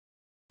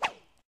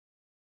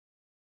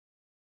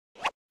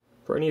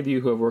For any of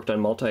you who have worked on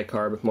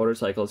multi-carb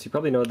motorcycles, you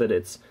probably know that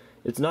it's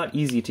not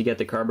easy to get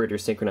the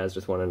carburetors synchronized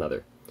with one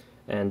another.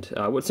 And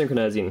what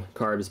synchronizing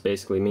carbs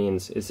basically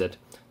means is that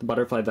the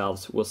butterfly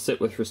valves will sit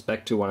with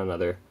respect to one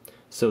another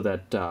so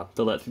that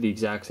they'll let through the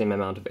exact same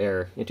amount of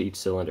air into each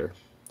cylinder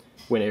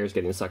when air is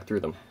getting sucked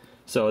through them.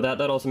 So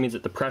that also means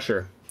that the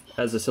pressure,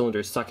 as the cylinder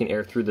is sucking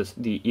air through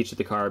each of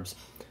the carbs,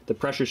 the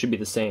pressure should be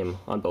the same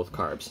on both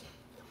carbs.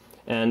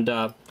 And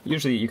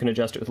usually you can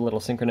adjust it with a little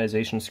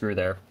synchronization screw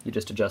there. You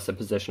just adjust the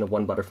position of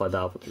one butterfly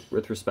valve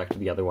with respect to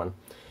the other one.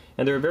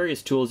 And there are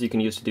various tools you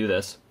can use to do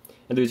this.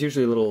 And there's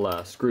usually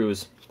little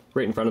screws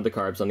right in front of the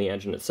carbs on the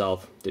engine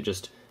itself that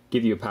just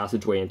give you a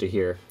passageway into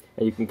here.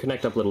 And you can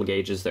connect up little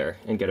gauges there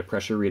and get a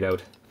pressure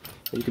readout.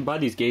 And you can buy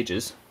these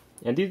gauges,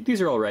 and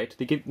these are all right.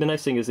 The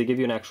nice thing is they give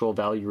you an actual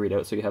value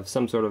readout, so you have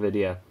some sort of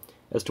idea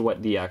as to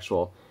what the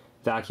actual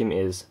vacuum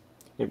is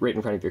right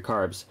in front of your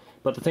carbs.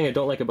 But the thing I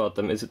don't like about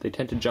them is that they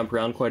tend to jump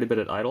around quite a bit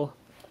at idle,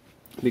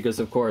 because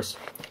of course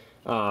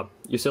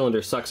your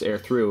cylinder sucks air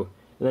through,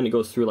 and then it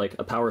goes through like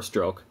a power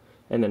stroke,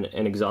 and then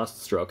an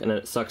exhaust stroke, and then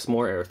it sucks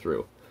more air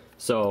through.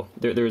 So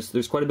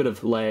there's quite a bit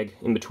of lag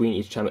in between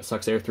each time it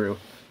sucks air through.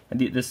 And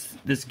this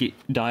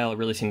dial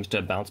really seems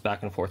to bounce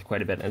back and forth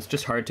quite a bit, and it's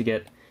just hard to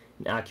get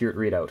an accurate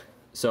readout.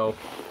 So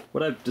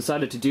what I've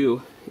decided to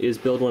do is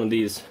build one of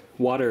these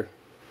water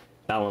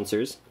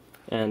balancers,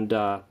 and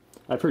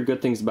I've heard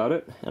good things about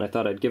it, and I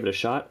thought I'd give it a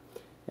shot.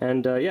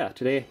 And yeah,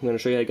 today I'm going to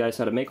show you guys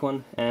how to make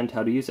one and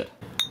how to use it.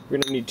 We're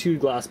going to need 2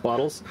 glass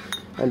bottles.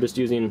 I'm just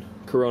using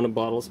Corona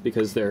bottles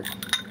because they're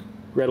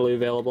readily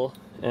available,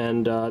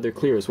 and they're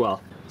clear as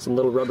well. Some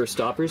little rubber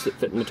stoppers that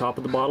fit in the top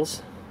of the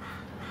bottles,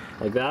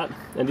 like that.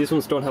 And these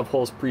ones don't have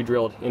holes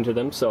pre-drilled into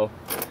them, so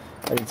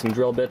I need some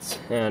drill bits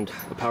and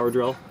a power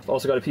drill. I've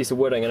also got a piece of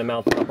wood I'm going to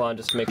mount them up on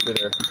just to make sure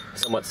they're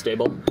somewhat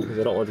stable, because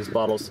I don't want these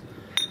bottles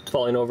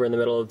falling over in the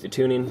middle of the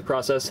tuning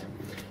process.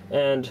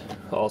 And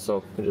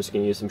also, I'm just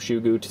going to use some shoe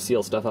goo to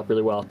seal stuff up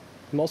really well.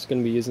 I'm also going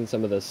to be using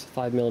some of this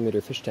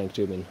 5mm fish tank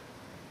tubing.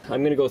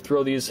 I'm going to go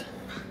throw these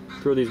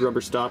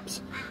rubber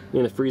stops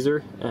in the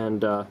freezer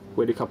and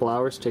wait a couple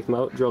hours, take them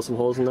out, drill some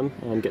holes in them,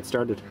 and get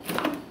started.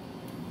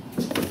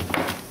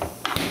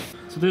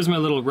 So there's my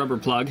little rubber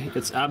plug.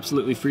 It's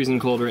absolutely freezing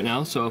cold right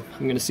now, so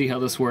I'm going to see how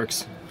this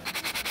works.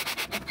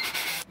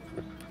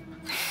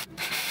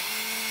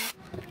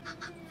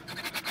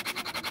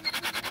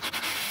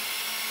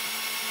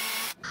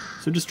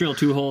 So just drill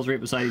 2 holes right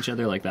beside each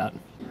other like that.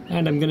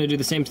 And I'm going to do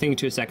the same thing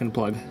to a second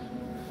plug.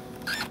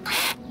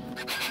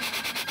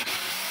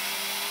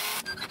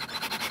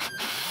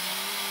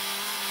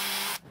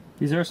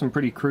 These are some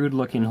pretty crude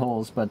looking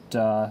holes, but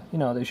you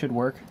know, they should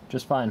work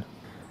just fine.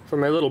 For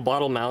my little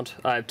bottle mount,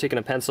 I've taken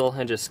a pencil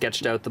and just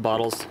sketched out the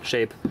bottle's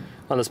shape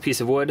on this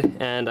piece of wood,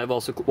 and I've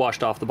also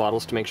washed off the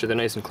bottles to make sure they're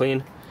nice and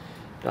clean.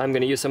 I'm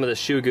going to use some of this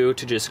shoe goo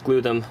to just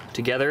glue them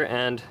together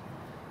and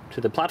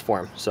to the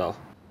platform. So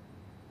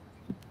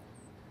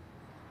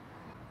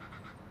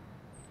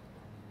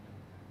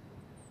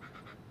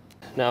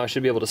now I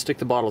should be able to stick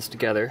the bottles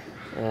together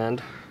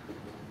and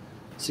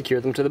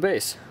secure them to the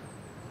base.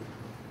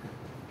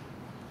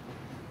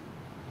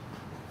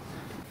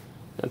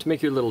 Now to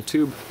make your little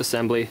tube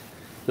assembly,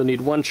 you'll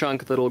need one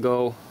chunk that'll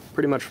go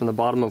pretty much from the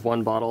bottom of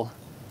one bottle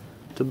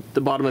to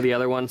the bottom of the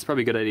other one. It's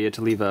probably a good idea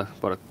to leave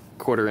about a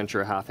 1/4 inch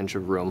or a 1/2 inch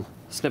of room.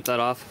 Snip that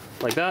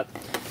off like that,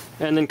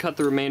 and then cut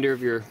the remainder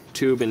of your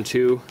tube in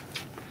 2.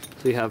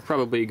 So you have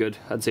probably a good,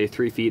 I'd say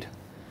 3 feet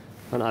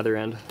on either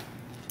end.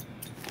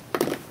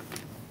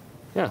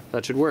 Yeah,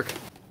 that should work.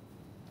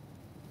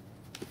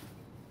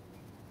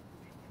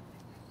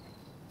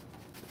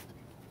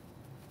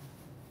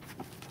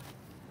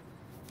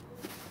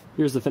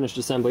 Here's the finished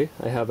assembly.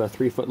 I have a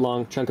 3-foot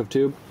long chunk of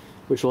tube,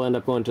 which will end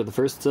up going to the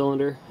first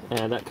cylinder,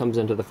 and that comes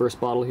into the first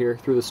bottle here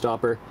through the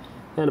stopper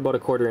and about a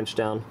 1/4 inch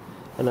down.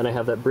 And then I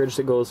have that bridge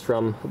that goes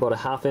from about a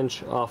 1/2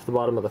 inch off the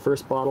bottom of the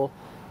first bottle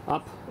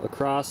up,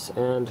 across,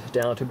 and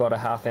down to about a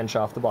 1/2 inch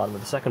off the bottom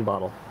of the second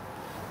bottle.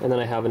 And then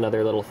I have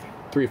another little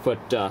 3-foot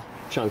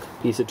chunk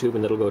piece of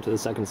tubing that'll go to the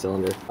second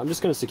cylinder. I'm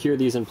just going to secure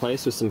these in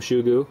place with some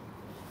shoe goo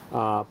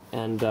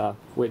and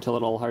wait till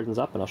it all hardens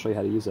up, and I'll show you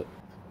how to use it.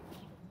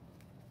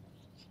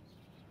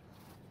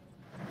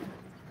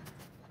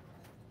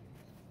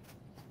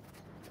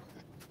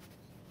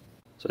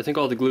 So I think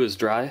all the glue is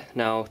dry.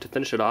 Now to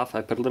finish it off,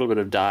 I put a little bit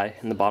of dye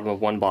in the bottom of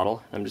one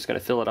bottle. I'm just going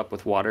to fill it up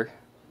with water.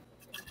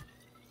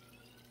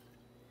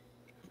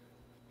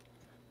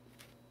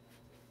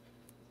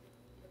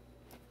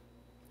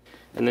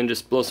 And then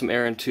just blow some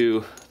air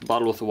into the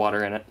bottle with the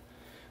water in it.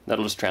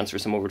 That'll just transfer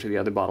some over to the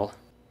other bottle.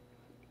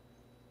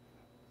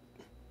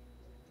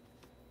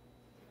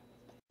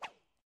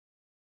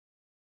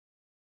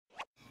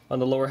 On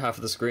the lower half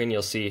of the screen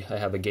you'll see I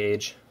have a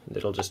gauge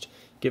that'll just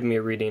give me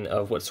a reading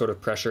of what sort of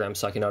pressure I'm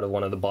sucking out of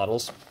one of the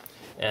bottles.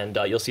 And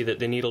you'll see that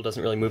the needle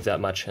doesn't really move that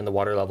much, and the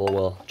water level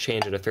will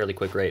change at a fairly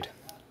quick rate.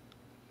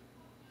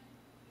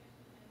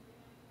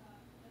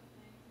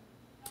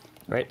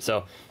 Right,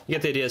 so you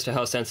get the idea as to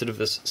how sensitive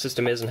this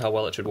system is and how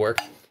well it should work.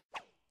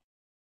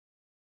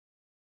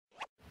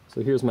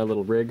 So here's my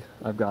little rig.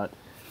 I've got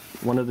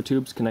one of the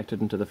tubes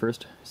connected into the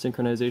first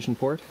synchronization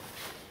port,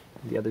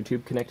 the other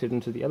tube connected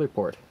into the other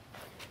port.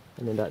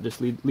 And then that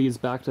just leads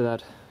back to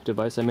that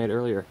device I made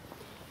earlier.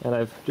 And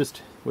I've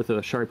just, with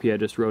a Sharpie, I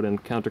just wrote in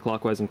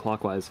counterclockwise and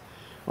clockwise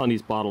on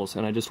these bottles,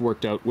 and I just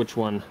worked out which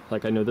one,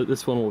 like I know that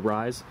this one will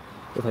rise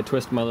if I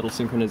twist my little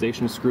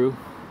synchronization screw.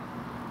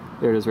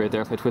 There it is right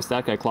there. If I twist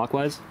that guy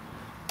clockwise,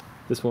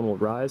 this one will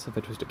rise. If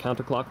I twist it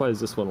counterclockwise,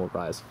 this one will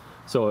rise.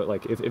 So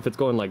like if it's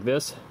going like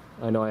this,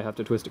 I know I have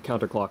to twist it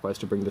counterclockwise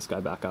to bring this guy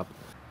back up.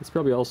 It's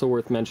probably also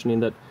worth mentioning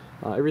that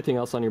everything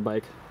else on your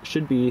bike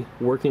should be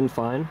working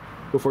fine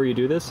before you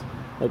do this.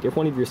 Like if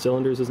one of your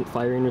cylinders isn't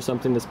firing or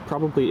something, this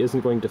probably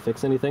isn't going to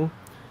fix anything.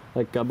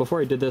 Like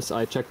before I did this,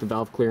 I checked the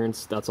valve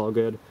clearance, that's all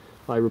good.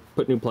 I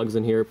put new plugs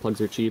in here,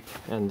 plugs are cheap,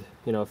 and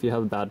you know, if you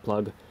have a bad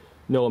plug,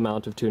 no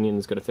amount of tuning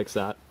is going to fix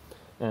that.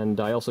 And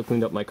I also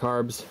cleaned up my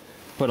carbs,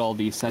 put all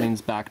the settings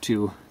back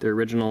to their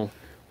original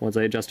ones.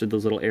 I adjusted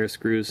those little air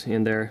screws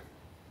in there.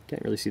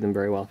 Can't really see them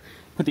very well.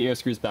 Put the air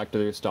screws back to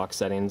their stock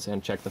settings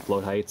and check the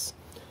float heights.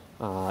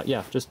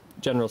 Yeah, just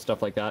general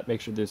stuff like that.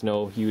 Make sure there's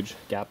no huge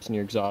gaps in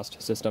your exhaust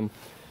system.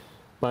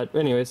 But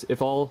anyways,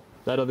 if all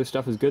that other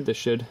stuff is good, this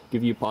should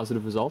give you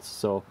positive results.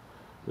 So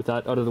with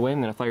that out of the way,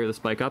 I'm going to fire this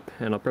bike up,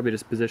 and I'll probably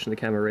just position the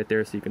camera right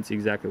there so you can see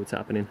exactly what's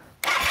happening.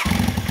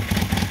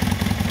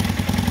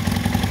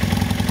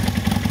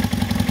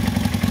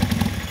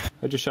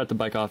 I just shut the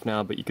bike off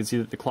now, but you can see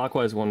that the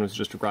clockwise one was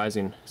just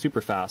rising super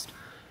fast.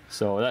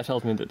 So that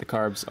tells me that the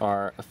carbs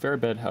are a fair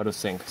bit out of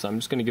sync. So I'm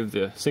just going to give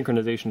the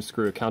synchronization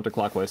screw a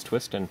counterclockwise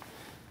twist and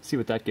see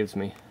what that gives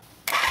me.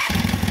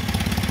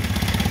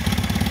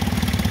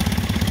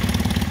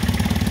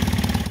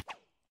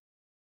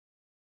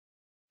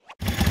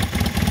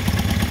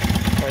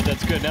 Alright,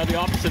 that's good. Now the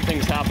opposite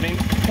thing's happening.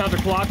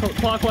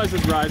 Counterclockwise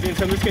is rising,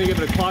 so I'm just going to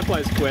give it a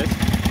clockwise twist.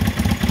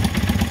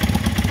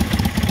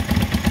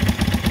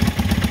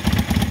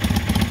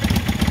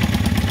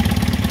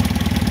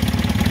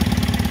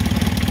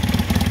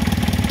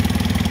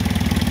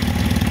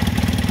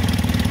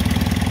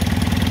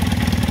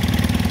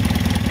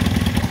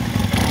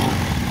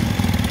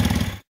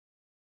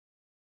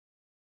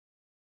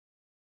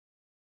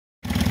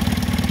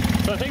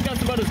 So I think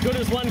that's about as good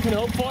as one can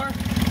hope for.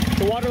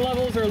 The water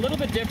levels are a little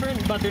bit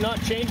different, but they're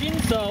not changing,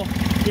 so,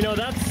 you know,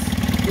 that's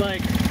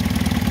like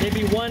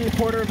maybe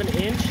 1/4 of an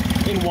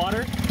inch in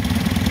water.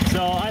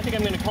 So I think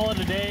I'm going to call it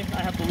a day.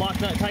 I have the lock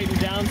nut tightened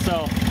down,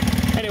 so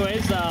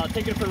anyways,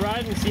 take it for a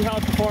ride and see how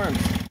it performs.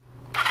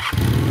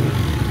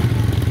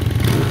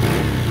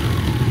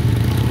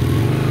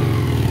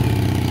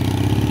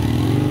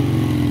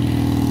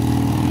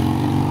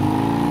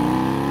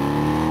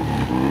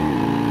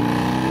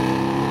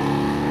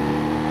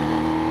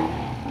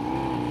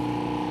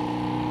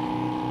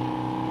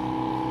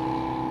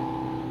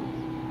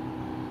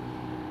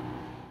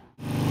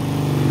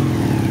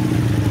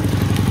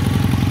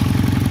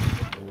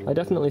 I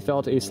definitely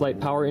felt a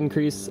slight power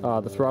increase.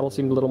 The throttle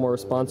seemed a little more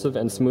responsive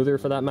and smoother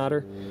for that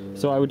matter.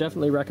 So I would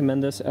definitely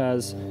recommend this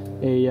as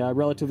a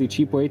relatively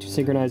cheap way to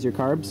synchronize your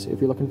carbs.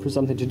 If you're looking for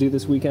something to do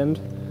this weekend,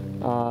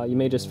 you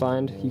may just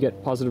find you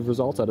get positive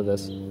results out of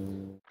this.